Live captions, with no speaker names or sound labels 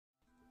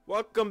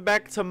Welcome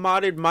back to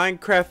modded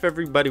Minecraft,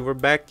 everybody. We're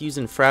back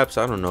using fraps.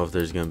 I don't know if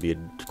there's gonna be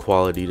a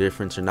quality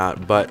difference or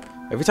not, but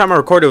every time I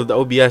recorded with the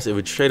OBS, it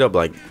would straight up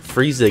like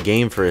freeze the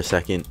game for a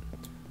second,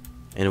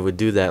 and it would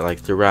do that like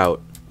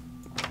throughout.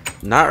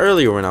 Not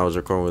earlier when I was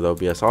recording with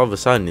OBS. All of a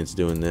sudden, it's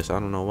doing this. I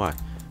don't know why.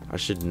 I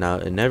should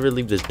never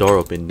leave this door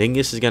open.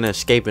 Dingus is gonna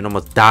escape and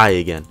almost die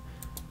again.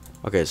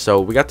 Okay, so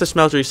we got the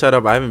smeltery set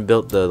up. I haven't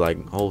built the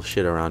like whole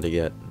shit around it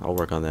yet. I'll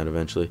work on that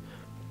eventually.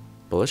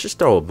 But let's just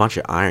throw a bunch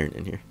of iron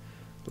in here.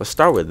 Let's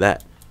start with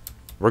that.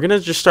 We're gonna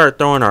just start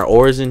throwing our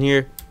ores in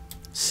here,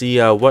 see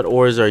what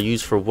ores are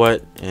used for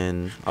what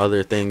and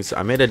other things.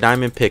 I made a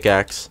diamond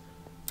pickaxe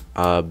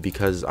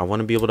because I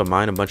want to be able to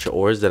mine a bunch of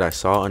ores that I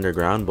saw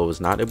underground but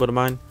was not able to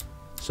mine.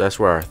 So that's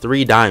where our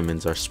 3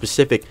 diamonds, our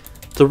specific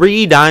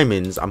 3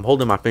 diamonds. I'm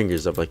holding my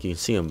fingers up like you can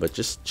see them, but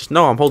just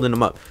know I'm holding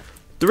them up.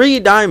 3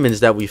 diamonds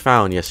that we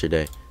found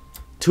yesterday.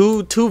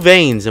 Two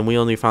veins, and we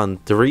only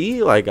found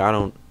 3. Like I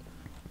don't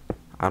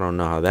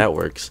know how that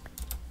works.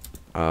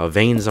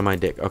 Veins on my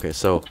dick. Okay,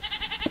 so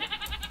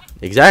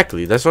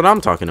exactly, that's what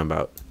I'm talking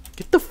about.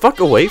 Get the fuck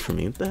away from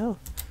me. What the hell?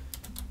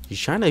 He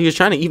was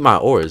trying to eat my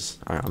ores.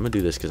 Alright, I'm gonna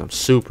do this because I'm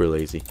super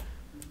lazy.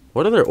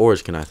 What other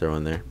ores can I throw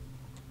in there?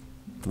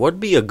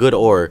 What'd be a good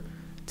ore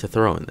to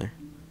throw in there?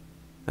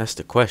 That's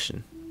the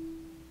question.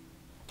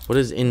 What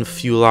does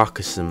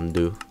infulocusum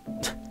do?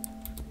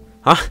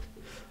 Huh?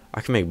 I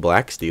can make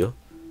black steel.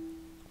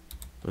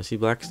 Wanna see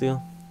black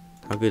steel?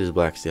 How good is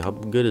black steel? How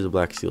good is a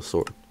black steel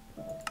sword?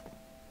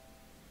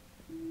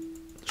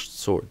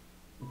 Sword.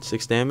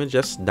 6 damage.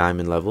 That's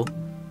diamond level.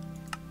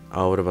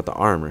 Oh, what about the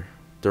armor?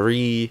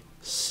 3,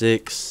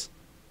 6,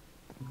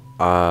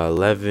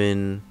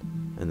 11,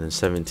 and then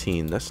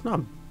 17. That's not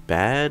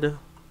bad,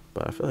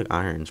 but I feel like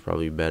iron's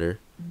probably better.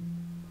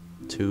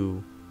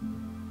 2,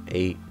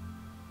 8,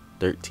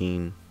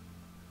 13.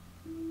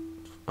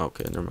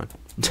 Okay, never mind.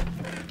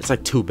 It's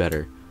like 2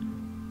 better.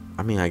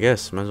 I mean, I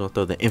guess might as well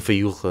throw the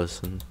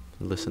infuyucas and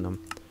listen to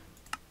them.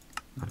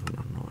 I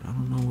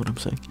don't know what I'm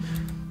saying.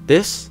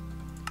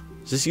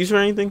 Is this used for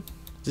anything?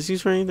 Is this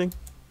used for anything?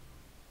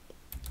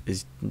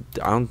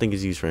 I don't think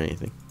it's used for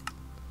anything.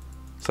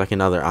 It's like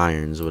another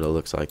iron is what it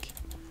looks like.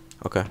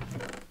 Okay.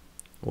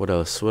 What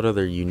else? What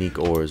other unique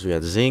ores? We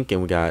got zinc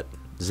and we got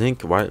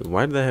zinc. Why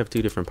do they have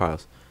 2 different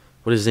piles?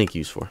 What is zinc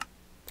used for?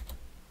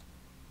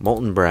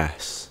 Molten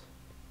brass.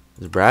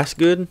 Is brass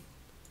good?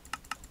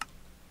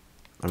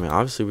 I mean,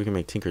 obviously we can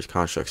make Tinker's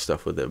Construct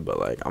stuff with it, but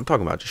like I'm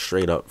talking about just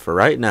straight up. For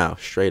right now,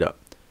 straight up.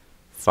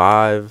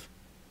 5,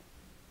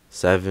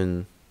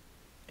 7,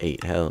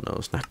 8. Hell no,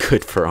 it's not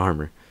good for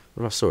armor.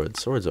 What about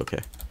swords? Swords okay.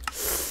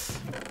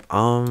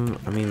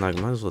 I mean, like,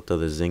 might as well throw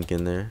the zinc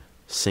in there.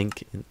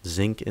 Zinc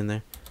in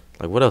there.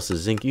 Like, what else is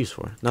zinc used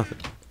for? Nothing.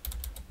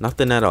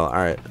 Nothing at all.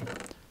 Alright.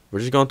 We're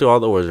just going through all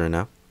the ores right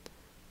now.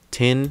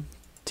 Tin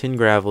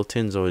gravel.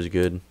 Tin's always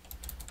good.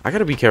 I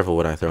gotta be careful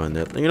what I throw in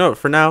there. You know what,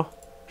 for now,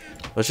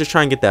 let's just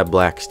try and get that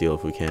black steel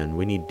if we can.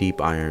 We need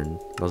deep iron.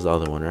 That was the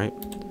other one, right?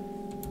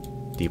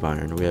 Deep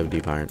iron. We have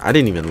deep iron. I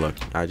didn't even look.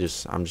 I'm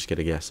just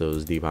gonna guess it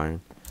was deep iron.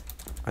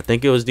 I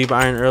think it was deep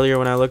iron earlier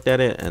when I looked at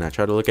it, and I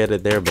tried to look at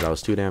it there, but I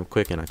was too damn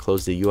quick and I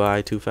closed the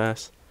UI too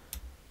fast.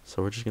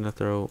 So we're just gonna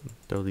throw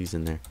these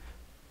in there.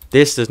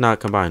 This does not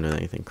combine with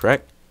anything,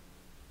 correct?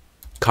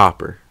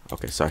 Copper.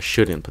 Okay, so I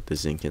shouldn't put the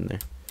zinc in there.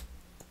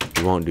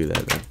 We won't do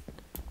that then.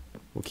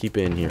 We'll keep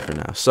it in here for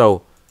now.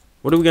 So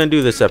what are we gonna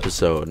do this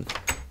episode?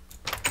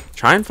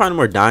 Try and find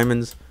more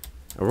diamonds,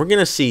 and we're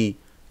gonna see.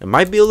 It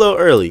might be a little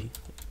early.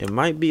 It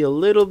might be a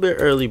little bit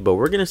early, but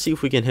we're gonna see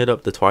if we can hit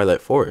up the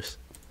Twilight Forest.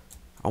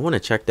 I want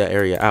to check that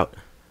area out.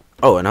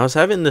 Oh, and I was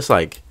having this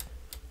like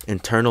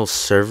internal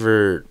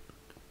server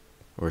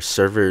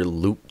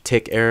loop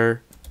tick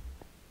error,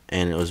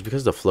 and it was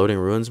because of the floating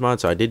ruins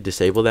mod. So I did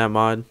disable that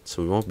mod,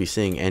 so we won't be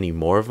seeing any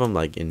more of them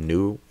like in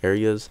new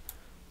areas,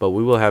 but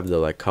we will have the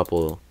like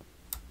couple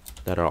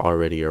that are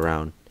already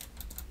around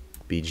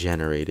be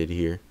generated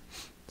here.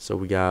 So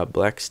we got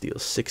black steel,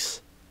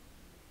 6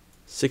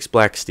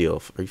 black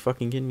steel. Are you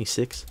fucking kidding me?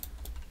 6?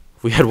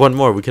 If we had one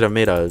more, we could have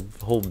made a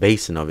whole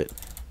basin of it.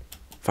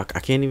 Fuck,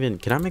 I can't even.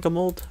 Can I make a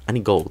mold? I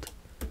need gold.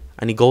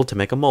 I need gold to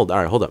make a mold.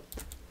 Alright, hold up.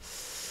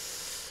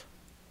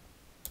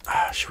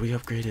 Should we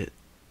upgrade it?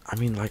 I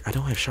mean, like, I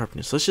don't have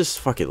sharpness. Let's just,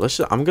 fuck it.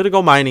 I'm gonna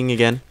go mining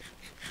again.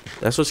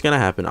 That's what's gonna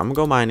happen. I'm gonna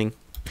go mining.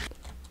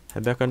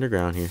 Head back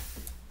underground here.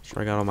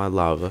 Strike out all my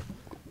lava.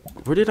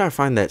 Where did I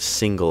find that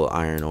single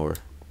iron ore?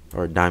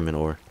 Or diamond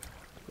ore?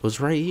 It was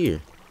right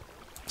here.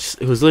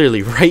 It was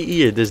literally right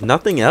here. There's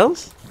nothing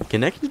else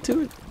connected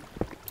to it?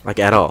 Like,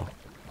 at all.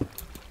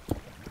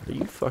 Are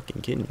you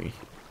fucking kidding me?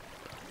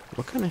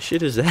 What kind of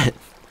shit is that?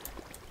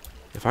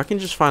 If I can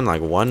just find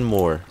like one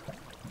more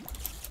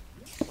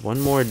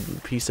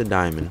piece of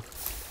diamond.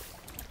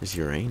 There's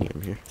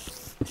uranium here.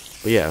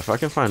 But yeah, if I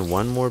can find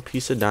one more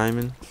piece of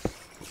diamond,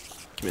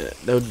 yeah,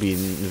 that would be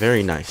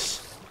very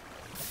nice.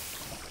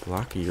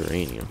 Block of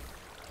uranium.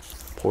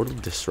 Portal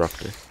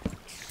disruptor.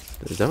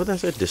 Is that what that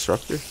said?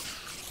 Disruptor?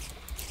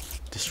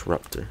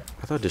 Disruptor.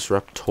 I thought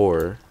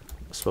disruptor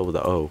spelled with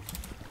an O.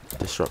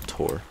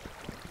 Disruptor.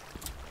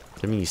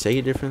 I mean, you say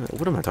it differently.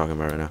 What am I talking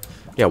about right now?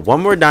 Yeah,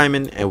 one more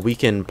diamond, and we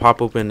can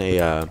pop open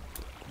a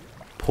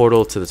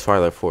portal to the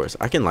Twilight Forest.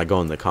 I can like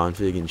go in the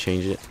config and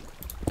change it,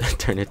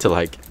 turn it to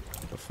like,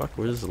 the fuck?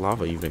 Where's the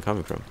lava even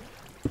coming from?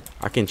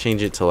 I can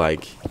change it to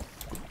like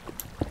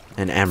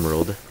an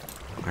emerald.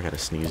 I gotta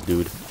sneeze,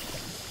 dude.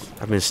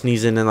 I've been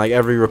sneezing in like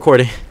every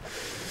recording.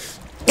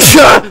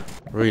 I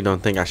really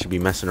don't think I should be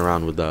messing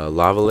around with the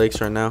lava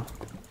lakes right now.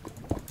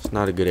 It's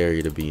not a good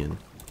area to be in.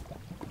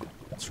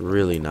 It's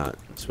really not,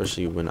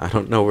 especially when I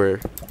don't know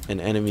where an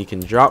enemy can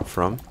drop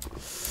from.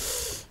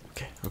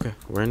 Okay,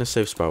 we're in a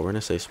safe spot. We're in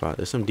a safe spot.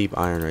 There's some deep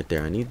iron right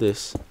there. I need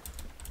this.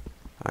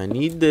 I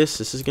need this.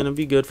 This is gonna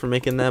be good for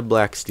making that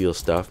black steel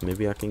stuff.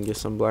 Maybe I can get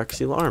some black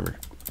steel armor.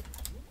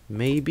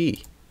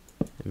 Maybe.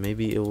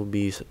 Maybe it will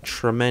be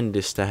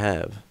tremendous to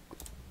have.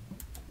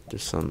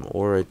 There's some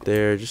ore right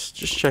there. Just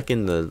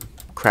checking the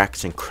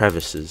cracks and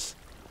crevices.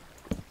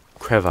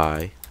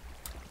 Crevi.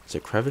 Is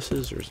it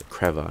crevices or is it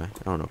crevi?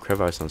 I don't know.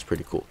 Crevi sounds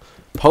pretty cool.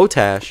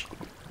 Potash.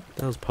 What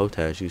the hell's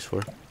potash used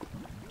for?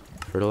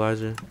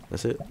 Fertilizer.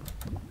 That's it.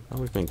 Oh,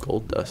 we've made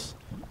gold dust.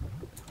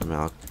 I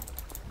mean,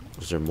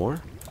 was there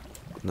more?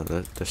 No,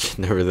 that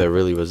never. That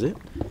really was it.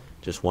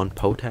 Just one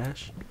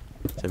potash.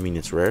 Does that mean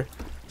it's rare?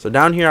 So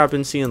down here, I've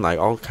been seeing like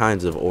all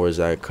kinds of ores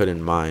that I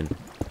couldn't mine.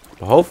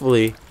 But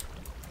hopefully,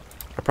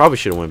 I probably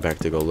should have went back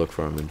to go look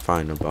for them and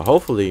find them. But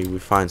hopefully, we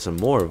find some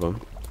more of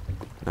them,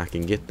 and I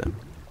can get them.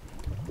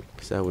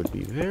 Because that would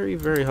be very,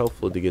 very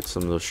helpful to get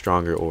some of those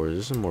stronger ores.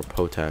 There's some more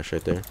potash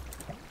right there.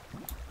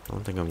 I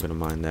don't think I'm gonna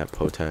mine that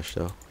potash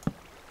though.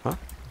 Huh?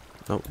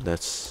 Nope,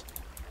 that's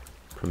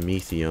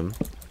promethium.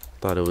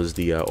 Thought it was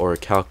the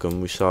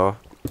orichalcum we saw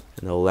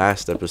in the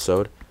last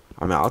episode.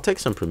 I mean, I'll take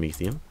some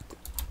promethium.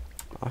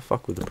 I'll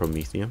fuck with the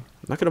promethium.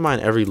 I'm not gonna mine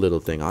every little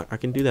thing. I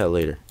can do that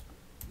later.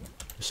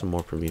 There's some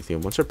more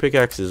promethium. Once our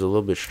pickaxe is a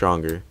little bit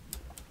stronger,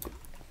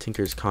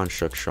 Tinker's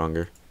construct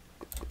stronger,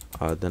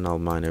 then I'll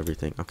mine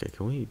everything. Okay,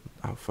 can we?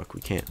 Oh fuck,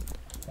 we can't.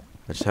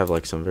 I just have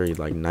like some very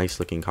like nice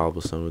looking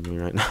cobblestone with me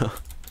right now.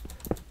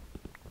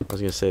 I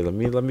was gonna say let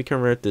me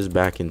convert this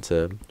back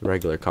into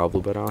regular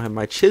cobble, but I don't have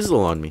my chisel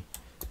on me.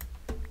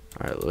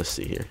 All right, let's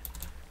see here.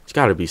 There's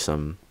got to be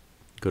some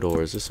good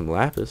ores. There's some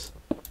lapis.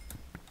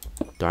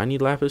 Do I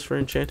need lapis for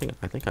enchanting?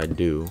 I think I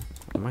do.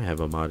 I might have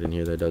a mod in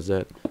here that does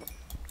that.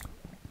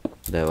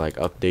 That like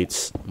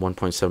updates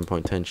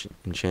 1.7.10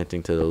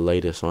 enchanting to the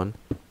latest one.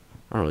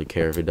 I don't really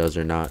care if it does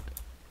or not.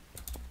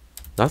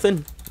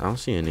 Nothing? I don't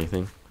see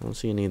anything. I don't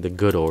see any of the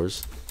good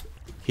ores.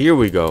 Here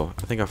we go.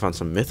 I think I found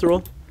some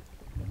mithril.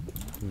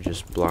 Let me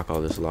just block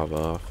all this lava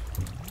off.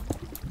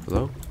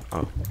 Hello?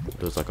 Oh,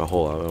 there's like a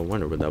hole. I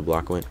wonder where that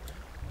block went.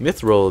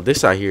 Mithril,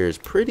 this I hear is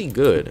pretty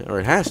good. Or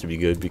it has to be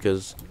good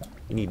because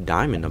you need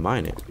diamond to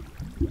mine it.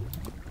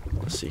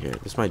 Let's see here.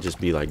 This might just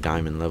be like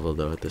diamond level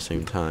though at the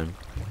same time.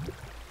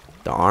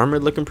 The armor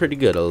looking pretty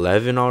good.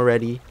 11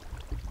 already.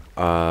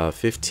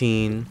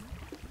 15.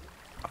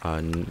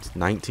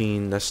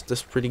 19.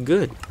 That's pretty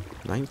good.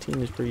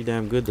 19 is pretty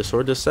damn good. The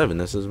sword does 7.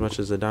 That's as much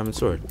as a diamond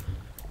sword.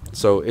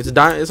 So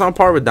it's on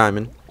par with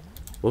diamond.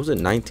 What was it?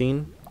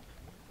 19.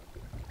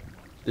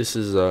 This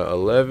is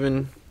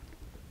 11.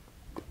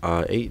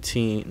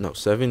 18. No,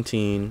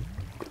 17.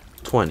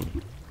 20.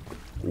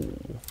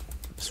 Ooh,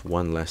 it's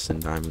one less than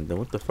diamond. Then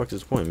what the fuck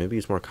is the point? Maybe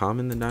it's more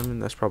common than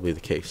diamond. That's probably the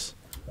case.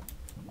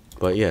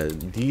 But yeah,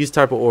 these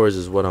type of ores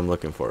is what I'm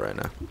looking for right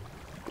now.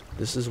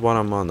 This is what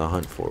I'm on the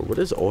hunt for. What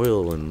does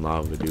oil and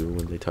lava do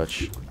when they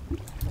touch?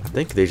 I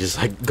think they just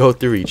like go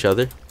through each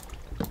other.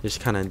 They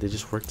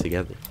just work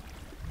together.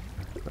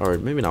 Or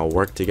maybe not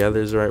work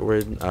together is the right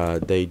word.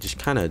 They just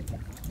kind of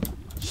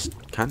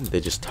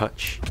they just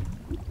touch.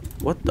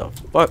 What the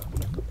fuck?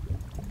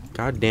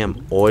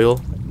 Goddamn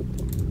oil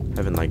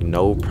having like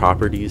no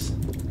properties.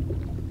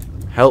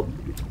 Help.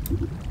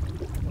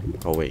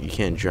 Oh wait, you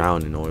can't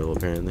drown in oil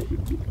apparently.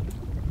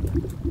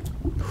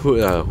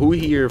 Who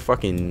here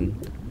fucking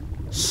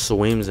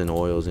swims in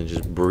oils and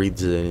just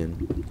breathes it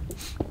in?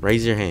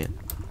 Raise your hand.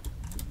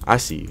 I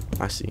see you.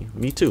 I see.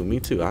 Me too. Me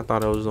too. I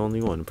thought I was the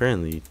only one.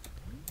 Apparently,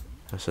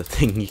 that's a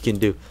thing you can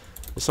do.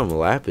 There's some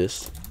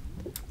lapis.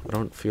 I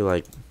don't feel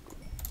like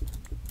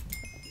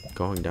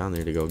going down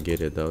there to go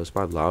get it though. It's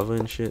by lava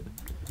and shit.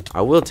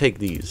 I will take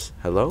these.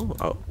 Hello?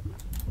 Oh.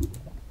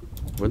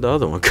 Where'd the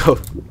other one go?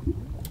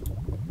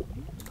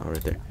 Oh,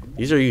 right there.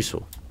 These are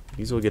useful.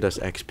 These will get us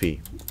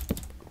XP.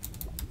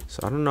 So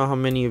I don't know how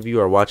many of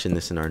you are watching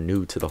this and are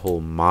new to the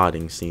whole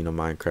modding scene of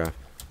Minecraft.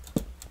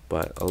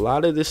 But a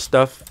lot of this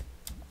stuff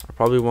I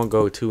probably won't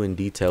go too in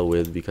detail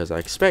with because I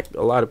expect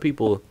a lot of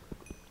people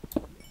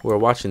who are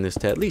watching this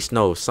to at least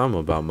know some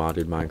about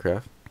modded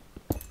Minecraft.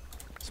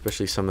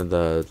 Especially some of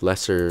the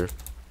lesser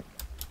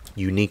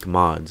unique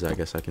mods, I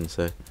guess I can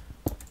say.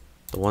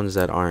 The ones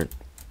that are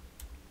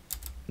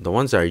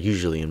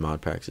usually in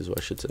mod packs is what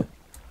I should say.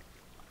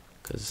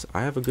 Because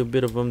I have a good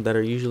bit of them that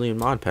are usually in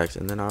mod packs,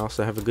 and then I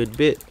also have a good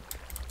bit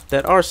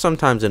that are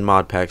sometimes in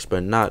mod packs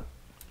but not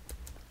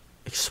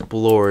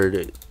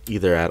explored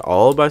either at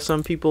all by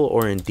some people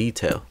or in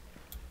detail.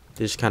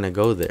 They just kind of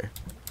go there.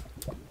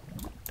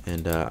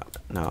 And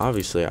Now,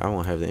 obviously, I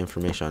won't have the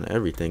information on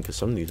everything because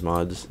some of these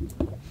mods,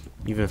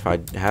 even if I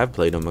have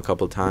played them a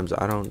couple times,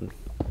 I'm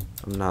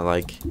not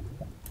like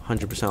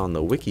 100% on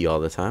the wiki all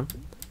the time.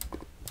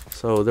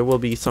 So there will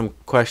be some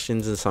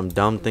questions and some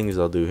dumb things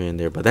I'll do here and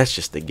there, but that's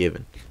just a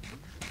given.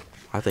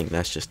 I think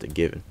that's just a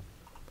given.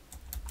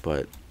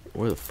 But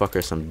where the fuck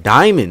are some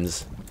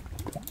diamonds?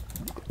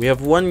 We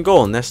have one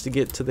goal, and that's to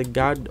get to the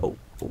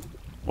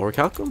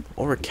orichalcum?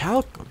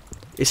 Orichalcum?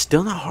 It's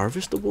still not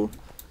harvestable?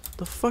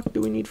 The fuck do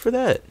we need for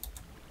that?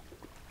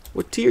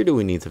 What tier do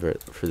we need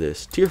for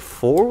this? Tier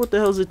 4? What the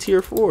hell is a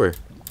tier 4?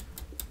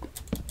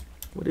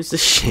 What is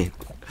this shit?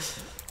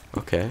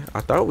 Okay,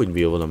 I thought we'd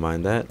be able to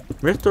mine that.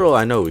 Mithril,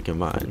 I know we can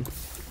mine.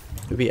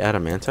 Maybe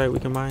adamantite we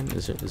can mine?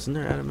 Isn't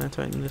there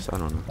adamantite in this? I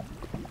don't know.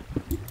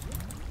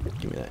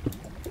 Give me that.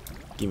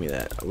 Give me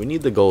that. We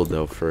need the gold,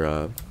 though,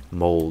 for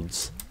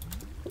molds.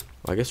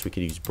 Well, I guess we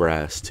could use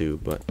brass, too,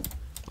 but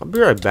I'll be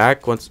right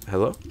back once...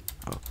 Hello?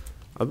 Oh.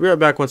 I'll be right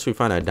back once we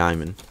find a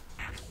diamond.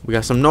 We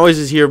got some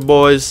noises here,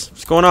 boys.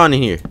 What's going on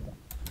in here?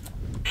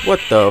 What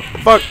the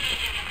fuck?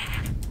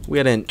 We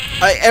had a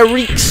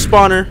reef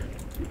spawner.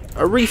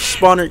 A reef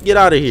spawner. Get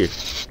out of here.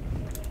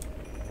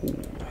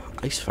 Ooh,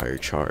 ice fire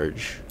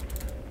charge.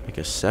 Make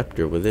a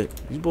scepter with it.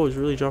 These boys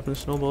really dropping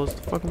snowballs.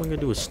 What the fuck am I gonna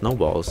do with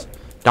snowballs?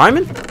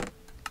 Diamond?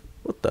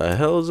 What the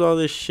hell is all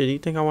this shit? You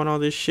think I want all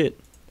this shit?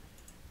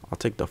 I'll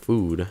take the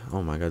food.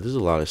 Oh my god, there's a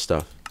lot of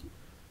stuff.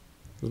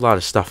 There's a lot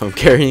of stuff I'm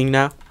carrying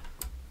now.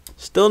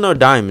 Still no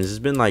diamonds. It's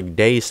been like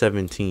day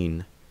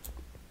 17.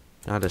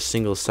 Not a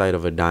single sight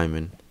of a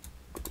diamond.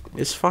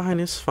 It's fine,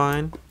 it's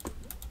fine.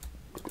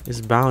 It's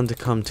bound to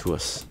come to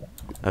us.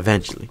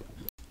 Eventually.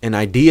 An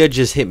idea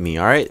just hit me,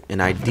 alright? An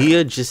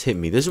idea just hit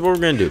me. This is what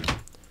we're gonna do.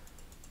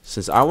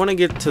 Since I want to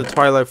get to the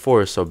Twilight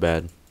Forest so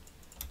bad.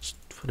 Just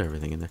put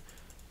everything in there.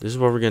 This is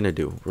what we're gonna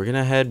do. We're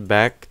gonna head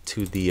back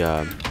to the,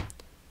 oh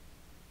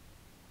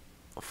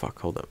fuck,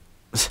 hold up.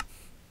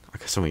 I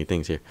got so many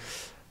things here.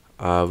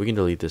 We can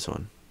delete this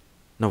one.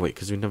 No, wait,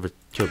 because we never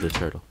killed the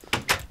turtle.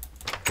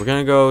 We're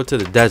gonna go to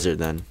the desert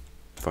then.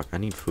 Fuck, I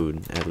need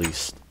food, at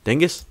least.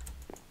 Dingus?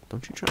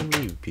 Don't you try and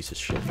leave, you piece of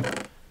shit.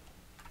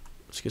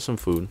 Let's get some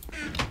food.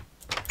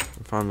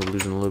 I'm finally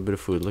losing a little bit of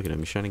food. Look at him,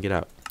 he's trying to get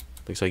out.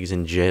 Looks like he's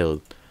in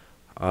jail.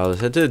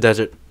 Let's head to the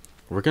desert.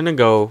 We're gonna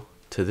go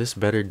to this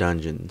better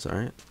dungeons,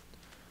 alright?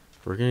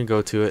 We're gonna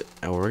go to it,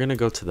 and we're gonna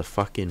go to the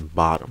fucking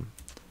bottom.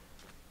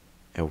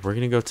 And we're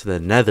gonna go to the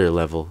nether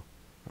level.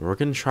 And we're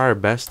gonna try our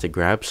best to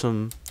grab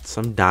some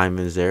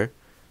diamonds there.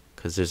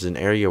 Because there's an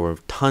area where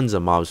tons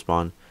of mobs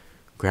spawn.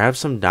 Grab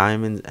some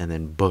diamonds and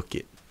then book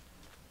it.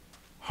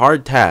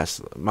 Hard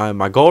task.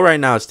 My goal right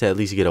now is to at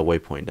least get a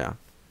waypoint down.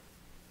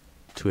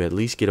 To at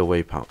least get a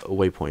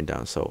waypoint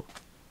down. So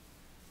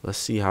let's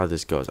see how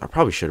this goes. I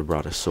probably should have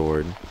brought a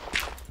sword.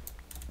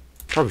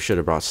 Probably should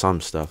have brought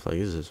some stuff. Like,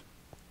 this is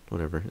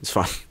whatever. It's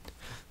fine.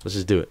 Let's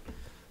just do it.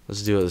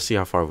 Let's do it. Let's see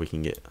how far we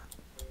can get.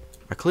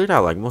 I cleared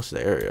out like most of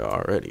the area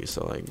already,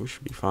 so like we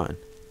should be fine.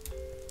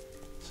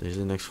 So here's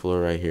the next floor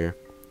right here.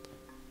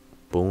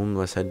 Boom.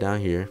 Let's head down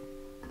here.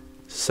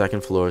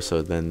 Second floor.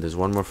 So then there's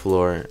one more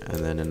floor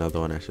and then another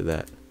one after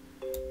that.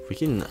 We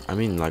can, I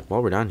mean, like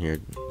while we're down here,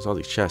 there's all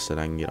these chests that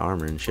I can get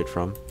armor and shit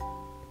from.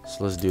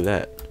 So let's do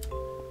that.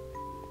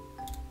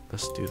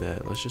 Let's do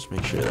that. Let's just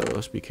make sure that,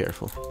 let's be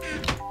careful.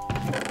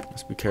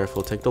 Let's be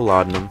careful. Take the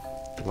laudanum.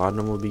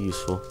 Laudanum will be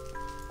useful.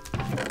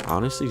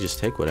 Honestly, just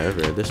take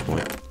whatever at this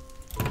point.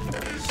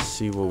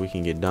 See what we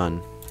can get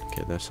done.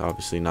 Okay, that's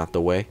obviously not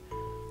the way.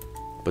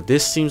 But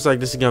this seems like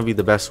this is going to be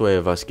the best way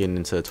of us getting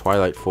into the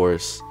Twilight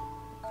Forest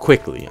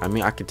quickly. I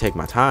mean, I could take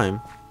my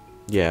time.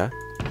 Yeah.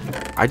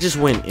 I just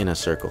went in a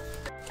circle.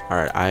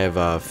 Alright, I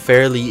have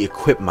fairly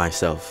equipped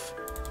myself.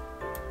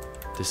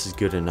 This is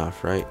good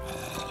enough, right?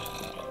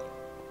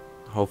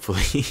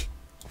 Hopefully.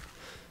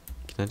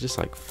 Can I just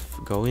like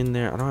go in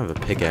there? I don't have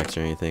a pickaxe or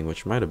anything,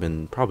 which might have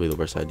been probably the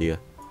worst idea.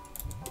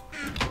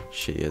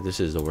 Shit, yeah, this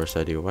is the worst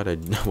idea. Why'd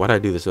I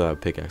do this without a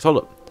pickaxe? Hold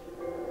up.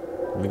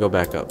 Let me go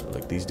back up.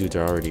 Like, these dudes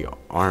are already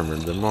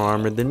armored. They're more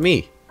armored than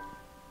me.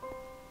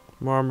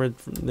 More armored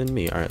than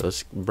me. Alright,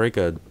 let's break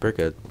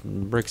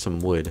some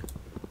wood.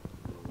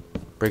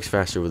 Breaks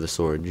faster with a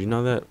sword. Did you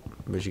know that?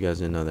 I bet you guys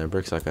didn't know that. It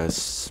breaks like a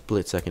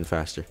split second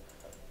faster.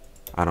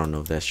 I don't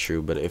know if that's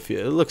true, but if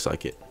it looks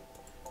like it.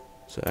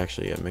 So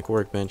actually, yeah, make a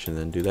workbench and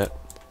then do that.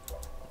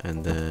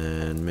 And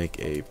then make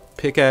a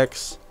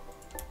pickaxe.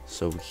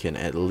 So we can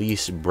at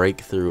least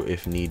break through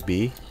if need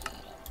be.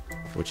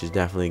 Which is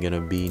definitely going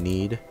to be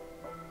need.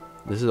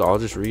 This is all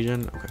just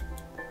regen. Okay.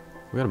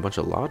 We got a bunch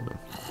of laudanum.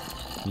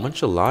 A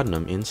bunch of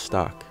laudanum in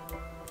stock.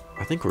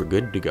 I think we're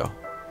good to go.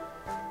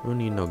 We don't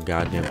need no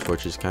goddamn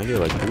torches. Can I get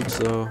like boots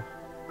though?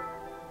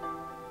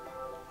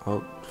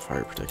 Oh,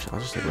 fire protection. I'll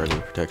just take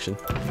regular protection.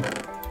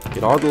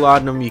 Get all the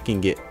laudanum you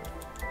can get.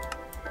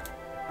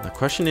 The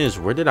question is,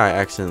 where did I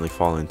accidentally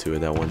fall into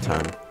at that one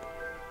time?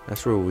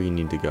 That's where we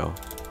need to go.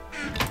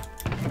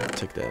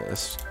 Take that.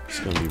 That's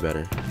gonna be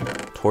better.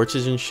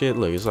 Torches and shit.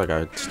 Look, it's like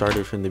I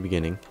started from the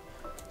beginning.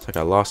 It's like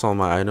I lost all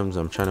my items.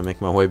 I'm trying to make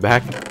my way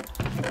back.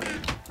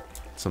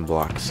 some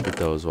blocks. Get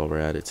those while we're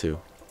at it too.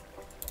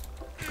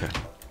 Okay.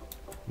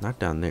 Not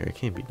down there. It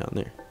can't be down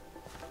there.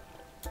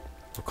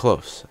 We're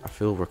close. I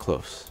feel we're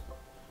close.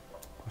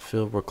 I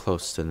feel we're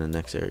close to the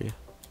next area.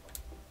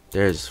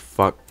 There's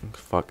fuck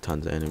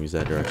tons of enemies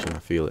that direction. I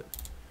feel it.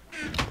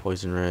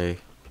 Poison ray.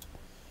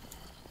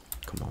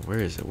 Come on, where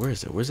is it? Where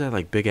is it? Where's that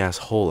like big ass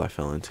hole I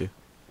fell into?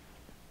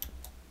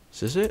 Is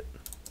this it?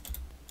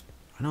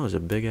 I know it's a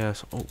big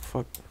ass. Oh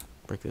fuck!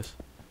 Break this.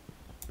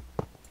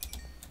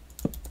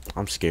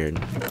 I'm scared.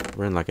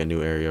 We're in like a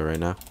new area right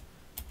now.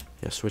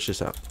 Yeah, switch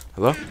this out.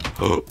 Hello?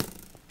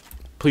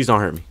 Please don't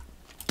hurt me.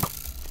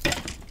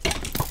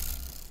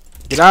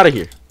 Get out of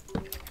here.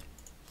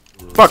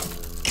 Fuck.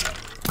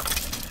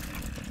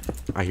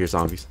 I hear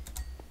zombies.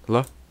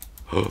 Hello?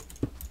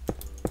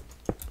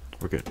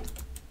 We're good.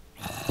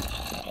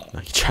 No,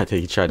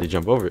 he tried to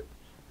jump over it.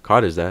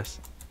 Caught his ass.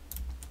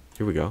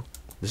 Here we go.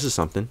 This is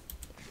something.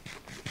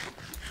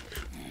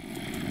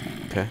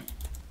 Okay.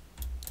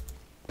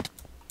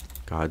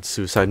 God,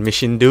 suicide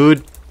mission,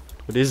 dude.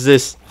 What is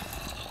this?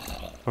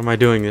 Why am I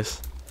doing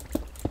this?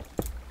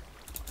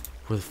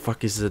 Where the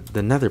fuck is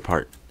the nether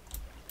part?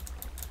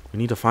 We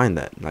need to find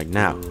that, like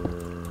now.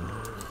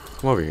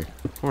 Come over here.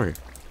 Come over here.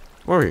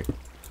 Come over here.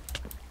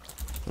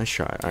 Nice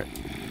try. Alright.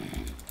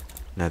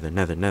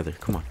 Nether.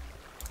 Come on.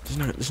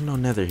 There's no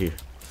nether here.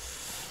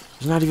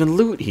 There's not even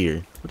loot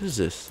here. What is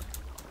this?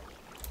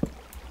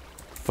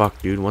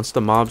 Fuck, dude. Once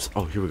the mobs...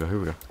 Oh, here we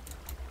go.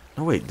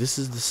 No, wait. This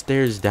is the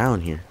stairs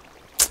down here.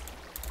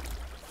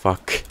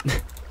 Fuck.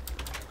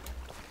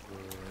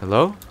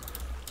 Hello?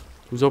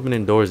 Who's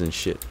opening doors and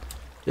shit?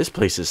 This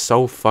place is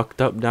so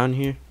fucked up down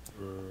here.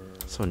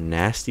 So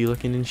nasty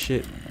looking and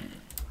shit.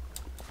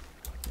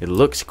 It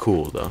looks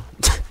cool, though.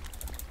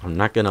 I'm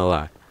not gonna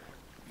lie.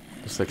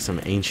 Looks like some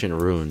ancient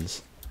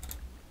ruins.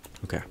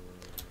 Okay.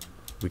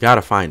 We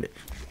gotta find it.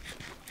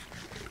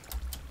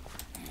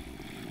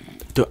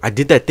 Dude, I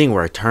did that thing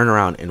where I turn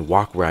around and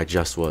walk where I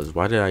just was.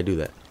 Why did I do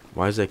that?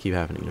 Why does that keep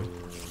happening to me?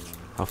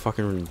 How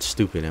fucking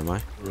stupid am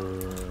I?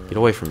 Get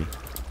away from me.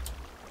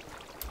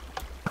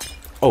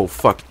 Oh,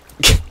 fuck.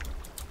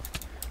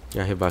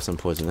 Got hit by some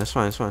poison. That's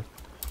fine, it's fine.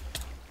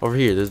 Over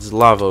here, there's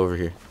lava over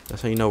here.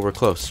 That's how you know we're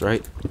close,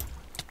 right?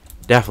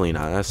 Definitely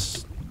not.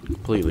 That's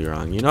completely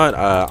wrong. You know what?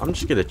 I'm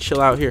just gonna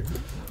chill out here.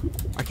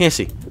 I can't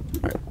see.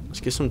 Alright, let's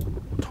get some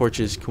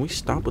torches. Can we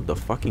stop with the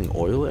fucking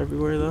oil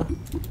everywhere, though?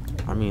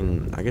 I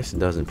mean, I guess it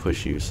doesn't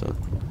push you, so...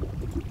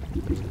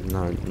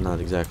 Not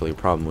exactly a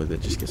problem with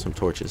it. Just get some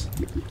torches.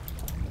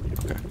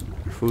 Okay.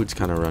 Our food's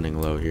kind of running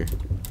low here.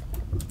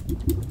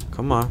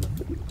 Come on.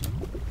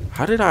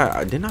 How did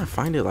didn't I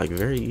find it, like,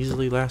 very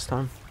easily last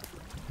time?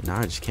 Now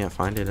I just can't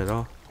find it at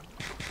all.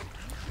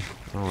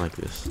 I don't like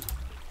this.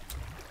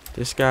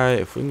 This guy,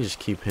 if we can just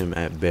keep him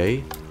at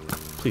bay.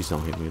 Please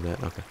don't hit me with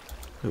that. Okay.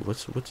 Wait,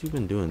 what's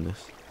even doing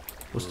this?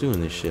 What's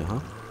doing this shit, huh?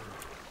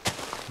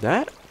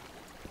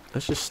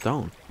 That's just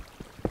stone.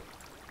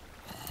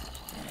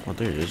 Oh,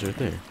 there it is right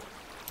there.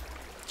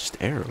 Just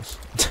arrows.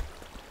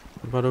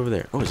 What about over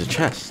there? Oh, it's a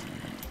chest.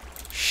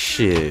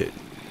 Shit.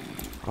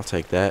 I'll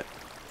take that.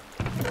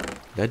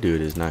 That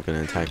dude is not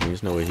gonna attack me.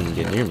 There's no way he can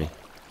get near me.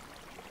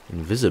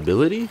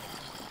 Invisibility?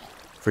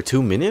 For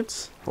 2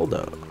 minutes? Hold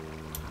up.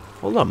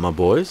 Hold up, my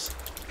boys.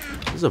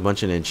 There's a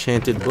bunch of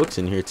enchanted books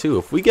in here, too.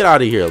 If we get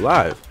out of here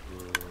alive,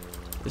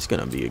 it's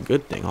gonna be a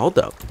good thing. Hold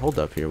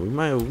up here. We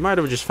might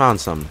have just found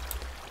something.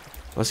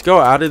 Let's go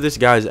out of this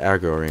guy's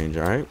aggro range,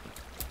 alright?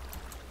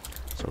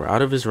 So we're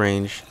out of his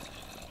range.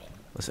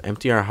 Let's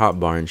empty our hot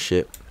bar and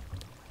shit.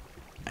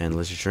 And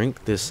let's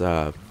drink this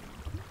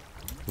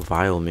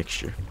vile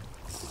mixture.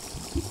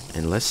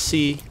 And let's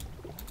see.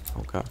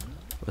 Oh god.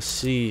 Let's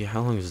see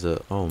how long is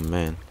the... Oh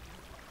man.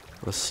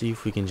 Let's see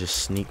if we can just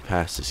sneak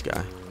past this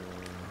guy.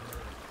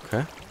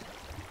 Okay.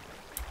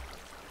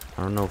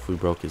 I don't know if we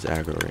broke his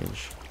aggro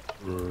range.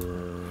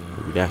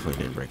 We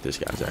definitely didn't break this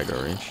guy's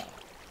aggro range.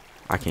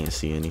 I can't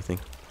see anything.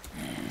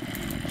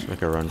 Let's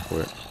make a run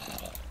for it.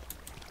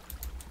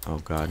 Oh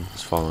god,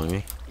 it's following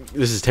me.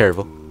 This is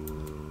terrible.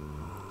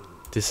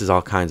 This is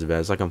all kinds of bad.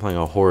 It's like I'm playing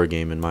a horror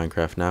game in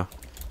Minecraft now.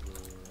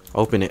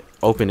 Open it.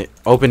 Open it.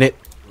 Open it.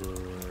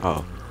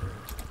 Oh.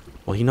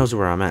 Well, he knows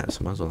where I'm at,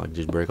 so I might as well like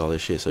just break all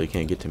this shit so he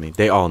can't get to me.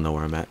 They all know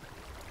where I'm at.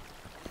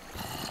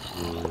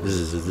 This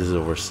is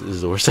the worst. This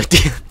is the worst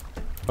idea.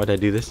 Why'd I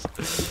do this?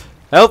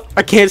 Help!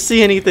 I can't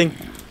see anything.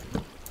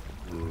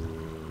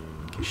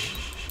 Okay, shh.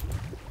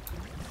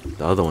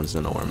 The other ones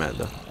don't know where I'm at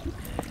though.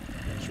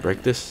 Just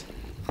break this.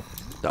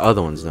 The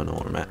other ones don't know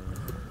where I'm at.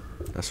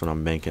 That's what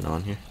I'm banking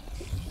on here.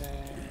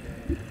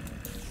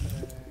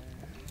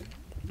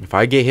 If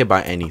I get hit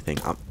by anything,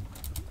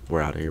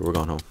 we're out of here. We're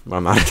going home.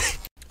 I'm out of here.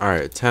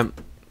 Alright,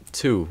 attempt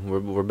 2.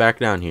 We're back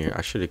down here.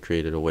 I should have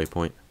created a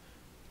waypoint.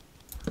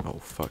 Oh,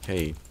 fuck.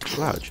 Hey,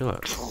 chill out, chill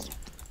out.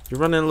 You're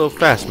running a little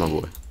fast, my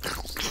boy.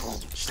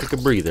 Just take a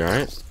breather,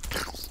 alright?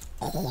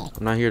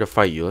 I'm not here to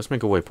fight you. Let's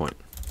make a waypoint.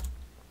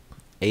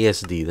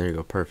 ASD. There you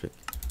go. Perfect.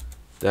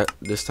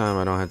 This time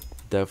I don't have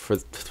that for... Oh,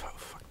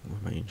 fuck. What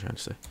am I even trying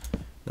to say?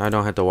 Now I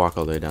don't have to walk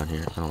all the way down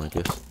here. I don't like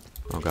this.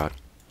 Oh, God.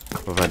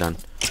 What have I done?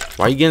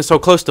 Why are you getting so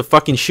close to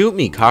fucking shoot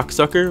me,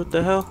 cocksucker? What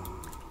the hell?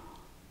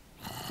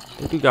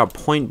 That dude got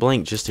point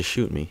blank just to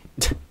shoot me.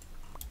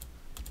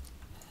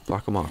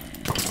 Block him off.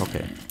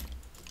 Okay.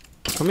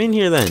 Come in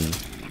here then.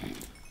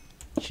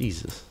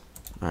 Jesus.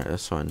 Alright,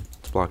 that's fine.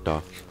 It's blocked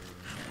off.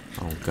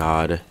 Oh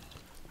god.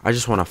 I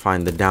just want to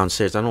find the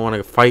downstairs. I don't want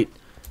to fight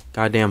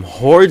goddamn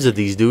hordes of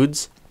these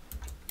dudes.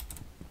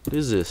 What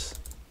is this?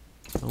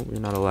 Oh, you're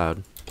not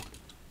allowed.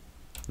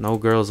 No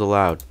girls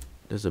allowed.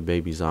 There's a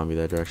baby zombie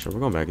that direction. We're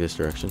going back this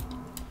direction.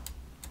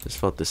 This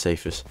felt the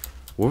safest.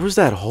 Where was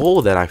that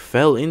hole that I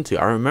fell into?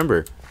 I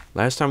remember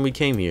last time we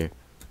came here,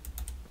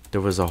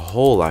 there was a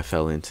hole I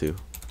fell into.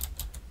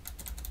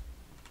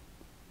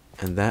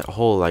 And that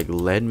hole like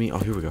led me. Oh,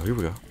 here we go. Here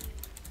we go.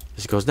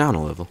 This goes down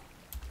a level.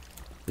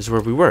 This is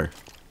where we were.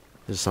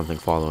 There's something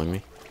following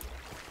me.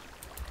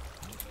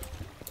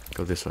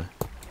 Go this way.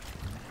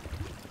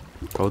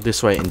 Go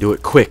this way and do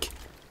it quick.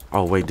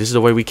 Oh, wait. This is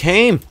the way we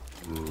came.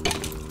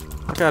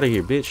 Fuck out of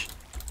here, bitch.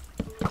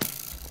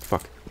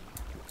 Fuck.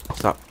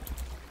 Stop.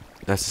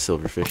 That's the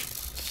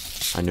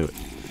silverfish. I knew it.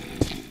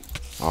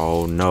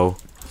 Oh, no.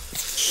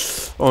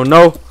 Oh,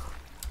 no.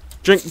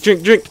 Drink,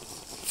 drink, drink.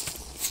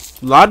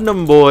 Lot of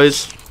them,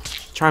 boys.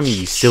 Try me,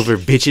 you silver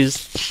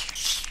bitches.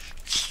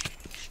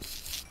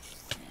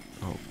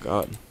 Oh,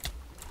 God.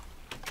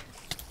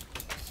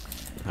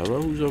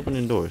 Hello? Who's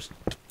opening doors?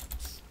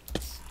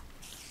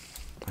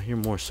 I hear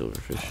more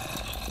silverfish.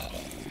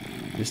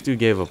 This dude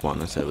gave up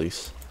on us, at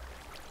least.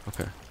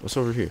 Okay. What's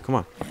over here? Come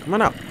on. Come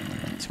on out.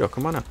 Let's go.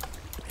 Come on out.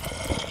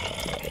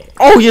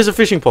 Oh, he has a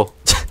fishing pole.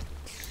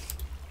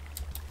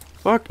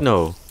 Fuck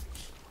no.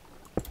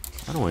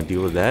 I don't want to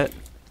deal with that.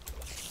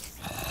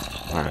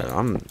 Alright,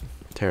 I'm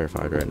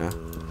terrified right now.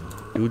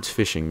 Dude's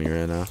fishing me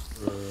right now.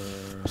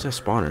 Where's that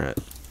spawner at?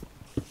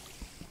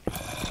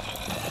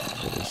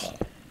 There it is.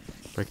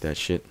 Break that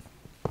shit.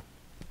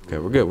 Okay,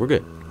 we're good. We're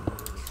good.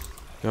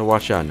 Gotta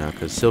watch out now,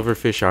 because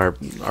silverfish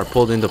are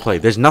pulled into play.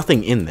 There's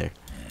nothing in there.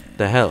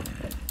 The hell?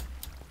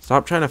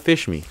 Stop trying to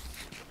fish me.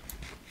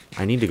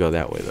 I need to go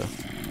that way, though.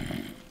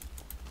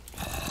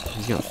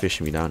 He's gonna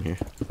fish me down here.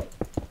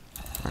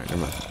 Alright,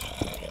 never mind.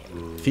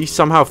 If he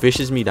somehow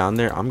fishes me down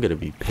there, I'm gonna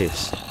be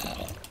pissed.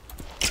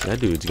 That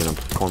dude's gonna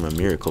perform a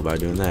miracle by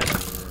doing that.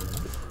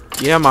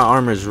 Yeah, my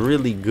armor's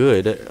really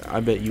good. I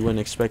bet you wouldn't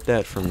expect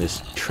that from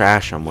this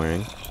trash I'm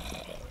wearing.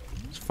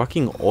 There's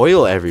fucking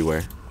oil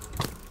everywhere.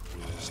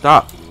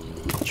 Stop.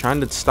 I'm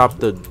trying to stop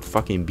the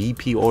fucking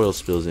BP oil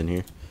spills in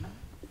here.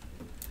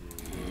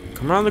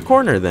 Come around the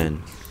corner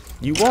then.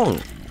 You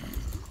won't.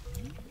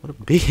 What a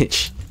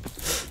bitch.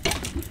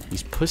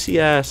 These pussy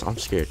ass. I'm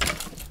scared.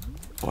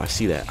 Oh, I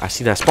see that. I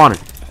see that spawner.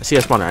 I see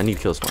that spawner. I need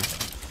to kill a spawner.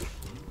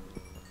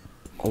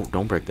 Oh,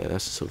 don't break that.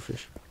 That's a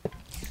silverfish.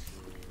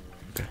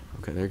 Okay.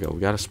 Okay, there you go. We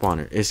got a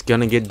spawner. It's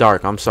gonna get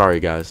dark. I'm sorry,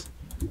 guys.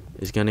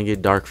 It's gonna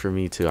get dark for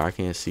me, too. I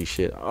can't see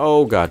shit.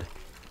 Oh, God.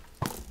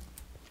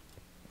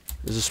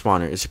 There's a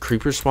spawner. It's a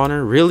creeper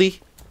spawner?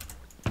 Really?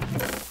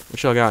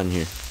 What y'all got in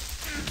here?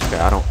 Okay,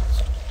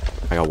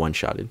 I got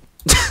one-shotted.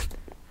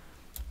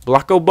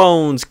 Block of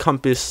bones,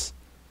 compass.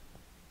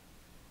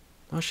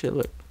 Oh, shit,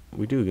 look.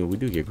 We do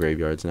get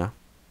graveyards now.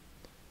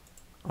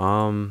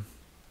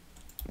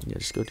 Yeah,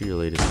 just go do your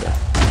latest stuff.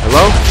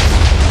 Hello?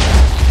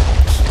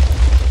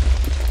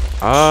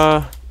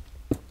 I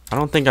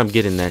don't think I'm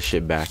getting that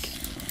shit back.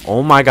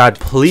 Oh my god,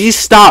 please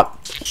stop!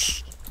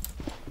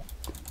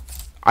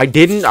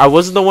 I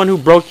wasn't the one who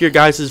broke your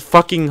guys'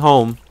 fucking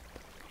home.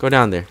 Go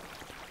down there.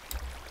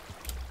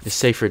 It's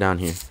safer down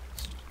here.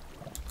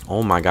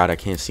 Oh my god, I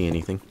can't see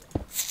anything.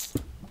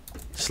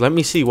 Just let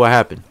me see what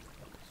happened.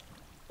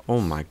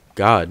 Oh my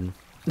god.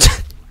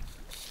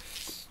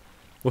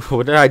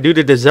 What did I do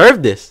to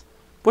deserve this?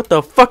 What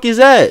the fuck is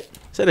that?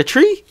 Is that a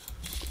tree?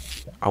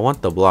 I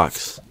want the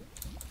blocks.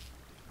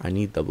 I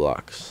need the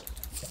blocks.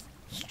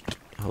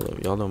 Hold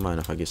up, y'all don't mind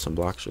if I get some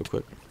blocks real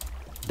quick?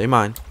 They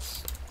mine.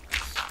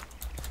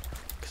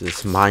 Because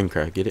it's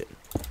Minecraft, get it?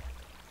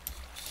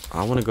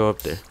 I want to go up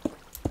there.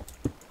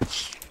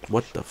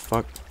 What the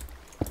fuck?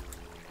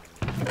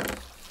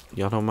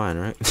 Y'all don't mind,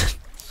 right?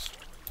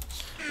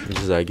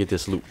 Just get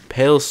this loot.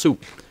 Pale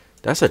soup.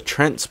 That's a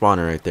Trent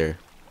spawner right there.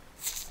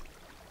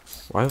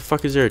 Why the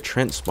fuck is there a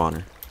Trent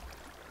spawner?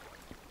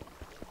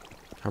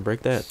 Can I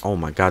break that? Oh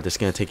my god, this is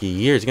gonna take a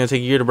year. It's gonna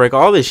take a year to break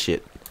all this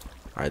shit.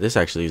 Alright, this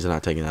actually is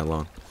not taking that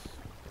long.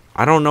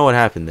 I don't know what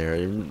happened there.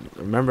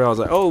 Remember, I was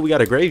like, oh, we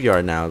got a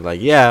graveyard now.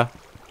 Like, yeah,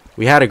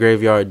 we had a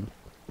graveyard.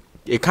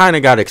 It kind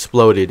of got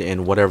exploded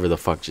and whatever the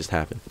fuck just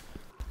happened.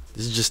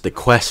 This is just the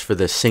quest for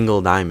the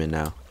single diamond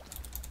now.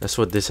 That's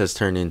what this has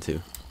turned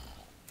into.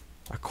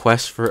 A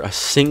quest for a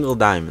single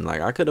diamond.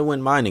 Like, I could have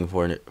went mining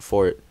for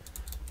it.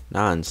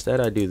 Nah, instead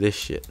I do this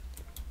shit.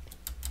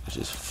 Which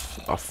is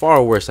a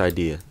far worse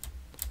idea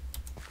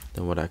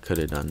than what I could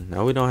have done.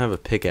 Now we don't have a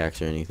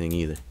pickaxe or anything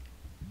either.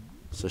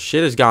 So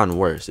shit has gotten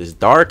worse. It's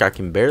dark. I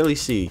can barely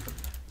see.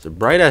 It's a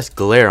bright ass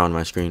glare on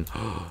my screen.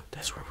 Oh,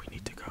 that's where we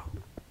need to go.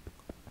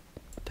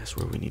 That's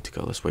where we need to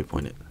go. Let's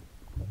waypoint it.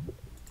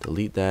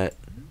 Delete that.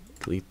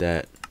 Delete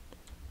that.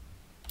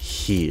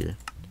 Here.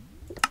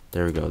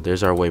 There we go.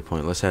 There's our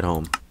waypoint. Let's head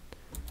home.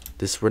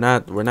 We're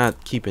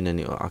not keeping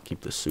any. I'll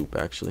keep the soup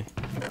actually.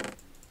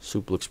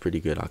 Soup looks pretty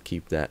good. I'll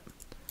keep that.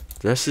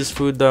 The rest is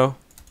food though.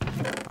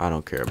 I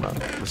don't care about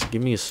it. Let's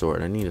give me a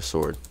sword. I need a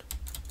sword.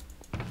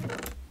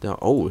 Now,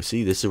 oh,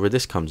 see, this is where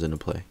this comes into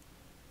play.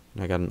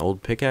 I got an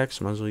old pickaxe.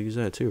 Might as well use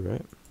that too,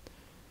 right?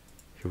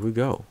 Here we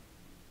go.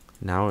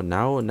 Now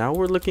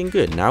we're looking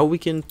good. Now we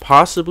can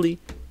possibly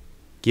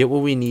get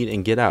what we need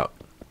and get out.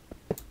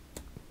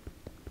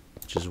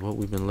 Which is what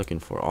we've been looking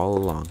for all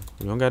along.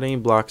 We don't got any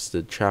blocks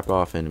to trap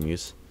off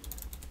enemies.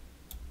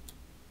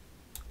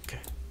 Okay.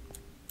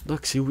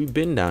 Look, see, we've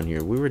been down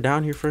here. We were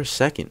down here for a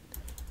second.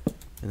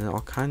 And then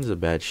all kinds of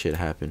bad shit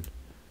happened.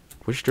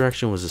 Which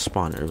direction was the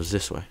spawner? It was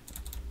this way.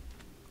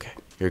 Okay,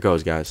 here it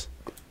goes, guys.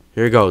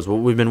 Here it goes.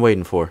 What we've been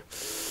waiting for.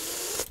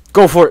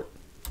 Go for it.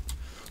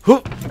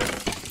 Whoop.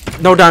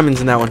 No diamonds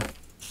in that one.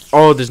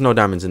 Oh, there's no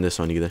diamonds in this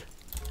one either.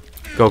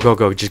 Go, go,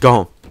 go. Just go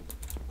home.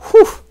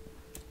 Whew.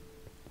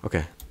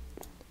 Okay.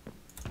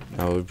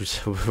 Now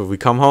we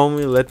come home,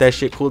 we let that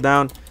shit cool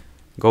down.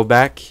 Go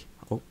back.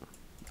 Oh,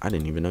 I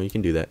didn't even know you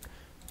can do that.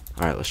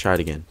 Alright, let's try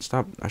it again.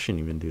 Stop. I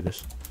shouldn't even do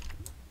this.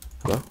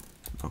 Hello?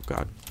 Oh,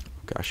 God.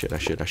 Okay, I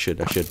should.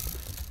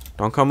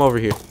 Don't come over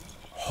here.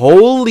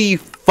 Holy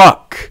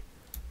fuck.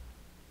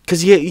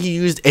 Because he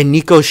used a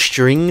Nico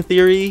string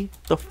theory?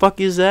 The fuck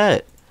is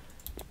that?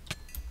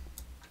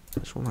 I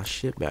just want my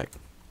shit back.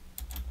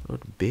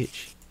 What a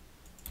bitch.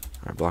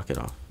 Alright, block it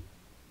off.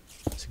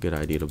 It's a good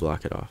idea to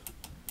block it off.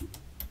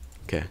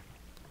 Okay.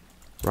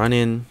 Run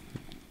in.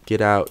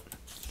 Get out.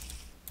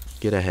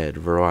 Get ahead.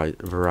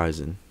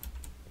 Verizon.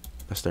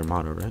 That's their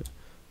motto, right?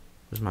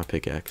 Where's my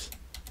pickaxe?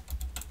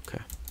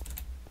 Okay.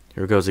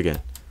 Here it goes again.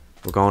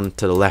 We're going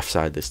to the left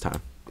side this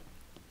time.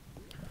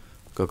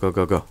 Go, go,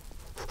 go, go.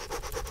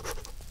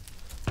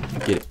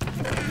 Get it.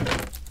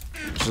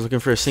 Just looking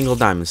for a single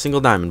diamond. Single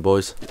diamond,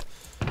 boys.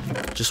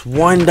 Just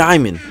one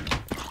diamond.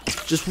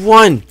 Just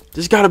one.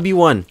 There's gotta be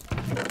one.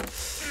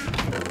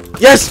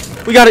 Yes!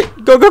 We got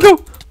it. Go, go,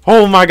 go.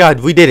 Oh my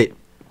God. We did it.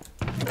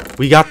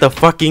 We got the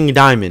fucking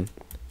diamond.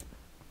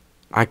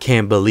 I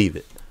can't believe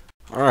it.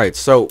 Alright,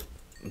 so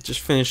just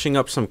finishing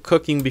up some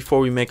cooking before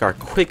we make our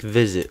quick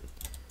visit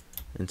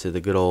into the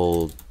good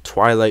old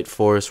Twilight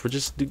Forest. We're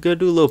just gonna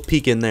do a little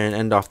peek in there and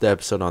end off the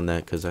episode on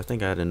that because I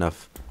think I had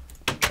enough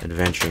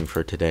adventuring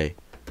for today.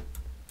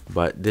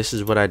 But this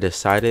is what I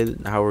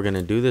decided how we're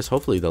gonna do this.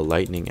 Hopefully the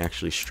lightning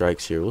actually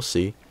strikes here. We'll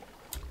see.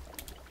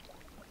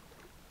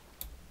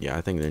 Yeah,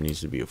 I think there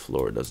needs to be a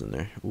floor, doesn't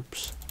there?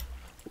 Oops.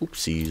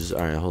 Oopsies.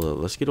 Alright, hold up.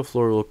 Let's get a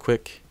floor real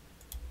quick.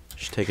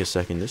 Just take a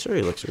second. This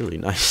area looks really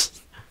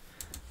nice.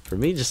 For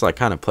me, just like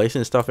kind of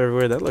placing stuff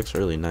everywhere, that looks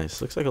really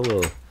nice. Looks like a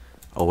little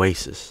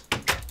oasis.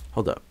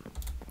 Hold up.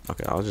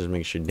 Okay, I'll just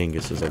make sure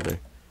Dingus is up there.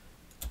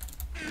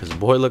 Because the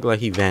boy looked like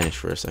he vanished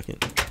for a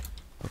second.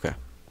 Okay.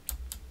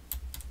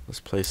 Let's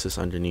place this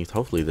underneath.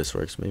 Hopefully this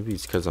works. Maybe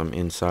it's because I'm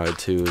inside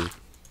too. Is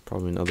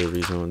probably another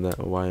reason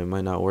why it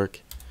might not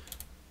work.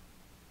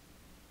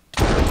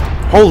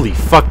 Holy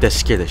fuck, that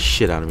scared the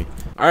shit out of me.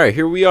 Alright,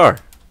 here we are.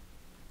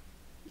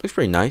 Looks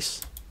pretty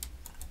nice.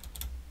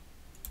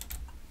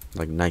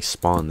 Like nice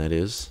spawn, that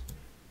is.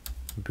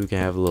 We can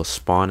have a little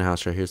spawn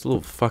house right here. It's a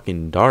little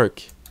fucking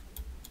dark.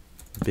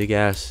 Big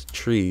ass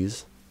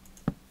trees.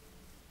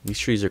 These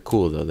trees are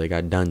cool though. They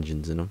got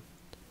dungeons in them.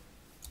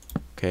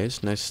 Okay,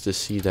 it's nice to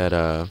see that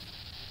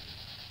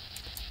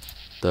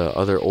the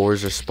other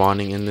ores are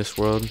spawning in this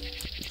world.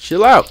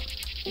 Chill out.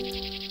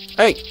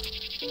 Hey,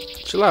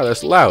 chill out.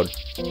 That's loud.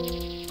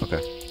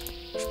 Okay,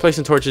 just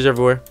placing torches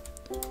everywhere.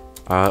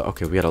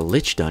 Okay, we got a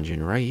lich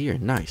dungeon right here.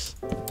 Nice.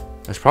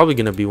 That's probably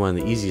gonna be one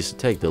of the easiest to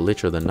take, the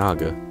lich or the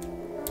naga.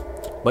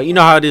 But you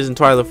know how it is in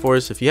Twilight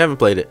Forest. If you haven't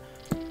played it,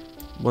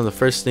 one of the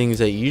first things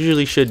that you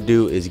usually should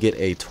do is get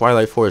a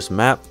Twilight Forest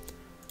map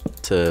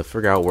to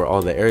figure out where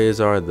all the areas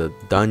are, the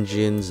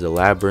dungeons, the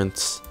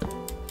labyrinths,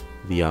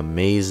 the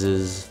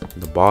mazes,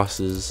 the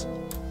bosses,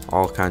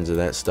 all kinds of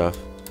that stuff.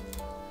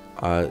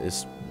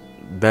 It's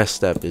best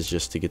step is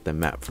just to get the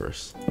map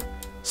first.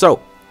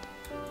 So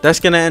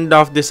that's gonna end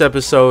off this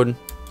episode.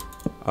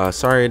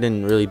 Sorry I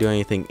didn't really do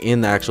anything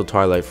in the actual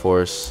Twilight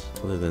Forest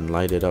other than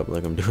light it up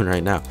like I'm doing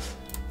right now.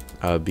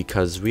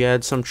 Because we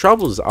had some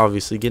troubles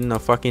obviously getting a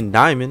fucking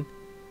diamond.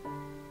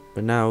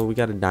 But now we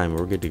got a diamond.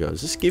 We're good to go.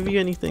 Does this give you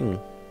anything?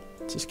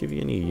 Does this give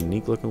you any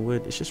unique looking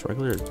wood? It's just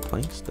regular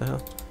planks. The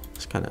hell?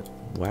 It's kind of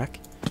whack.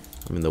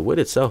 I mean, the wood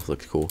itself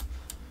looks cool.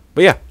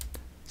 But yeah.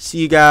 See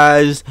you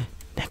guys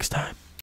next time.